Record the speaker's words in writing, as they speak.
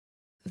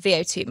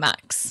VO2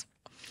 max?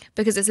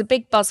 Because it's a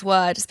big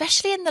buzzword,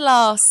 especially in the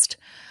last,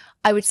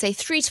 I would say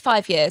 3 to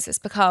 5 years. It's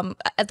become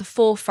at the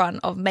forefront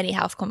of many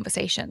health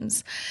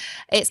conversations.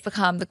 It's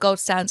become the gold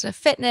standard of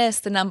fitness,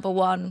 the number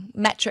one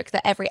metric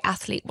that every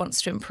athlete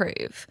wants to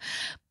improve.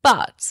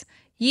 But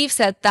you've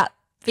said that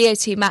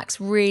VO2 max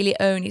really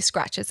only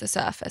scratches the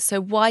surface.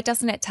 So why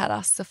doesn't it tell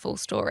us the full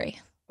story?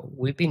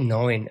 We've been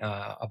knowing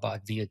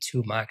about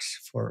VO2 max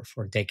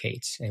for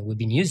decades, and we've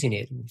been using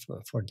it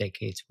for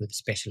decades,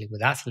 especially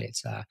with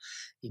athletes.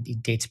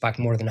 It dates back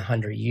more than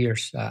 100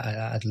 years,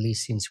 at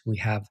least, since we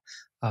have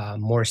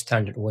more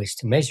standard ways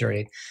to measure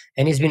it.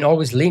 And it's been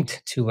always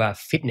linked to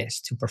fitness,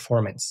 to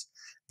performance,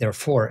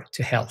 therefore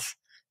to health.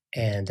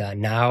 And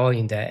now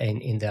in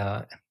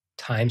the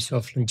times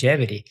of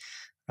longevity,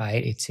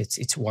 right,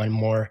 it's one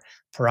more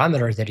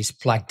parameter that is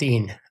plugged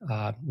in,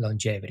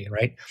 longevity,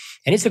 right?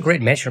 And it's a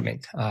great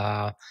measurement.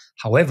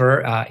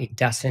 However, it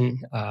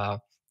doesn't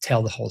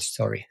tell the whole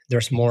story.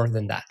 There's more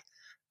than that.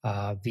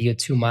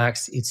 VO2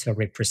 max, it's a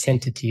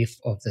representative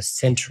of the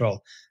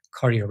central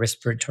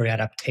cardiorespiratory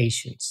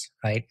adaptations,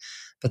 right?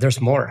 But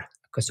there's more,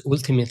 because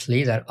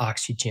ultimately that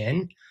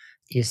oxygen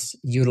is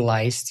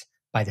utilized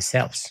by the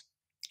cells,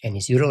 and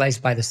is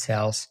utilized by the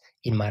cells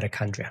in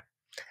mitochondria,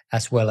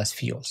 as well as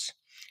fuels.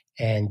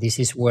 And this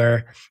is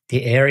where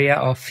the area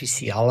of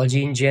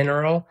physiology in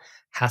general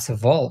has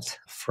evolved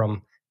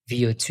from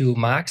VO2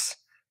 max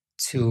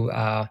to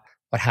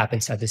what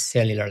happens at the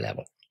cellular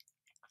level.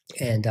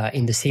 And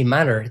in the same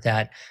manner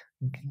that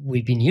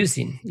we've been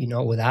using,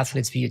 with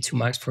athletes, VO2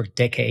 max for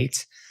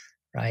decades,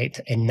 right?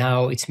 And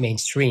now it's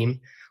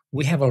mainstream.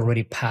 We have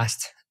already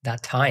passed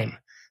that time.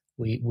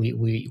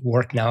 We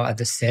work now at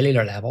the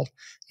cellular level,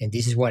 and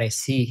this is what I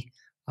see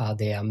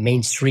the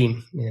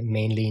mainstream,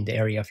 mainly in the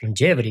area of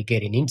longevity,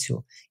 getting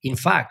into. In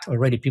fact,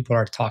 already people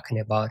are talking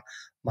about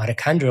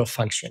mitochondrial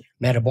function,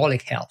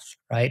 metabolic health,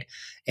 right?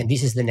 And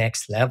this is the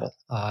next level.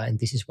 And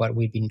this is what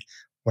we've been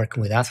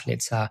working with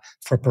athletes.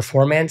 For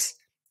performance,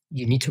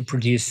 you need to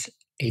produce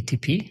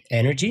ATP,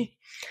 energy,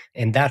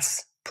 and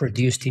that's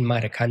produced in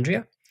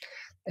mitochondria.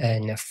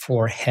 And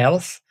for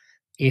health,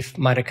 if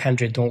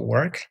mitochondria don't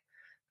work,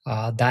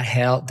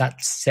 that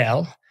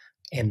cell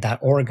and that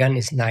organ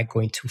is not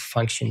going to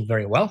function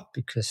very well,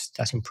 because it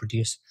doesn't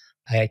produce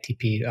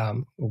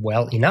ATP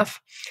well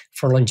enough.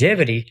 For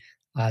longevity,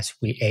 as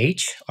we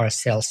age, our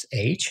cells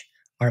age,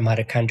 our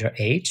mitochondria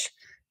age,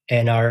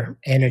 and our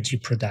energy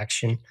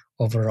production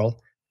overall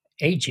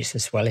ages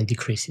as well and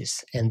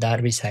decreases. And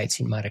that resides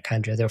in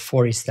mitochondria.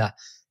 Therefore, is the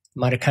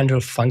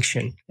mitochondrial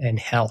function and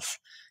health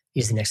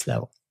is the next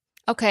level.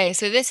 Okay,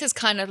 so this is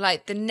kind of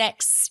like the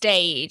next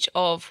stage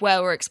of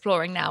where we're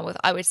exploring now with,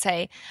 I would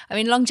say,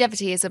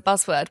 longevity is a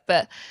buzzword,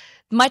 but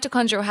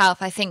mitochondrial health,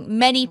 I think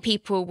many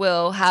people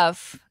will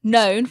have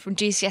known from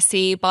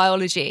GCSE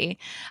biology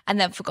and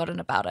then forgotten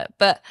about it.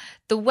 But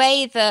the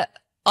way that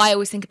I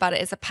always think about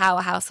it is a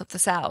powerhouse of the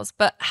cells.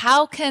 But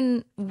how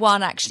can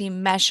one actually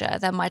measure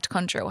their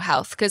mitochondrial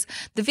health? Because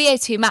the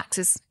VO2 max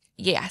is,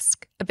 yes,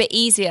 a bit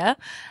easier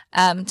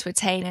to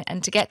attain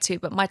and to get to,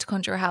 but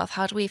mitochondrial health,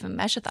 how do we even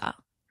measure that?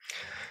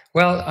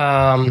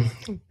 Well,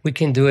 we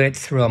can do it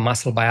through a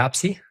muscle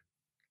biopsy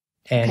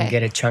and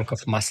get a chunk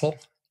of muscle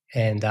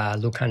and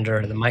look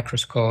under the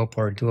microscope,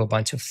 or do a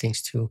bunch of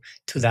things to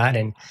that.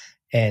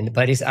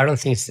 But I don't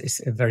think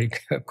it's a very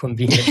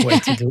convenient way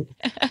to do,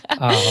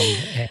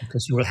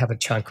 because you will have a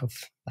chunk of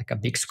like a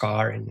big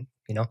scar,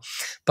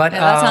 But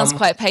that sounds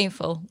quite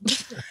painful.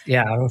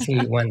 Yeah, I don't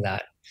think you want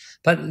that.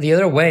 But the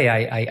other way,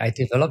 I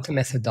developed a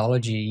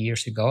methodology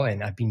years ago,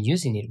 and I've been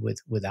using it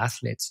with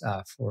athletes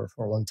for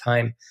a long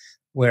time,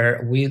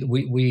 where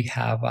we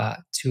have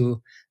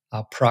two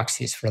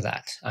proxies for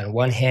that. On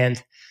one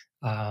hand,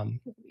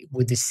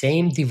 with the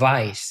same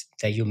device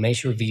that you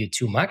measure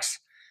VO2 max,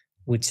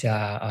 which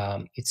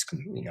it's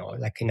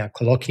like in a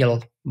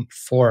colloquial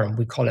form,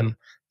 we call them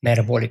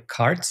metabolic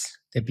carts.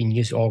 They've been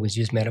always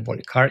use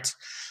metabolic carts.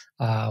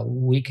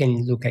 We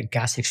can look at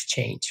gas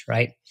exchange,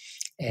 right?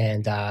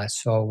 And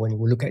so when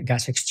we look at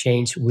gas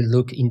exchange, we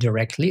look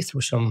indirectly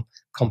through some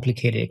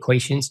complicated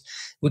equations.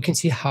 We can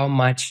see how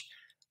much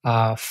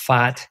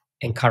fat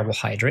and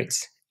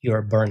carbohydrates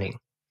you're burning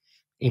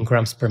in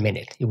grams per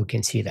minute. We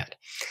can see that.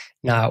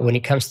 Now, when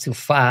it comes to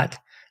fat,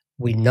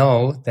 we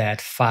know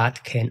that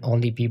fat can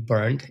only be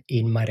burned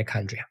in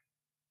mitochondria.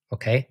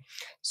 Okay?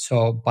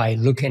 So by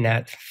looking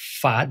at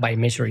fat, by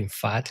measuring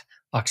fat,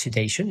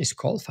 oxidation is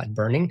called fat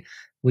burning,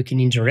 we can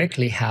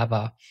indirectly have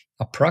a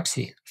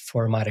proxy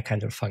for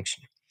mitochondrial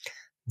function.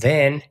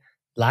 Then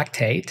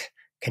lactate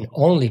can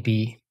only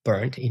be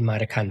burned in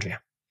mitochondria,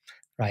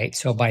 right?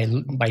 So by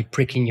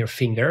pricking your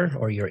finger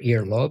or your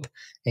earlobe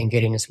and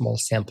getting a small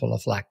sample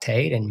of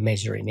lactate and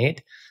measuring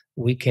it,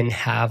 we can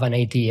have an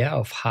idea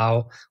of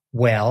how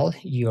well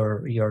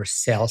your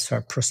cells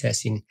are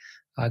processing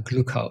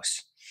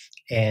glucose,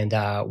 and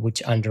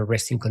which under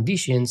resting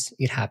conditions,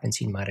 it happens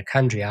in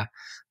mitochondria.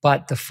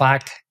 But the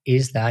fact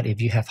is that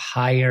if you have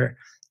higher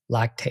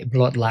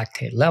blood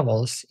lactate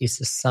levels, it's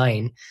a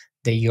sign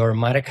that your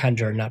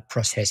mitochondria are not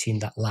processing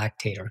that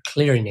lactate or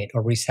clearing it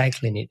or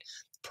recycling it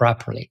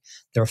properly.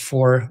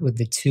 Therefore, with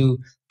the two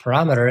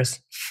parameters,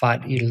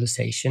 fat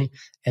utilization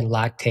and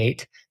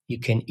lactate, you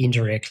can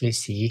indirectly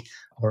see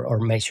or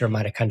measure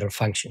mitochondrial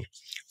function.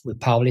 We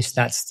published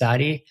that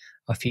study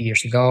a few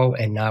years ago,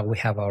 and now we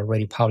have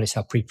already published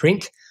a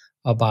preprint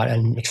about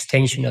an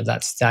extension of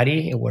that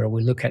study where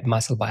we look at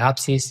muscle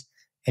biopsies.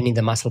 And in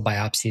the muscle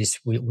biopsies,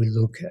 we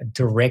look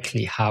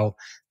directly how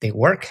they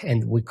work,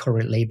 and we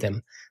correlate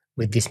them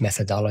with this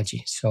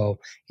methodology. So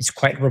it's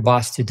quite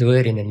robust to do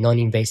it in a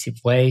non-invasive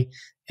way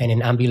and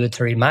an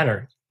ambulatory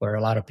manner where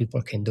a lot of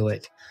people can do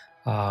it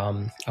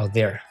out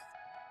there.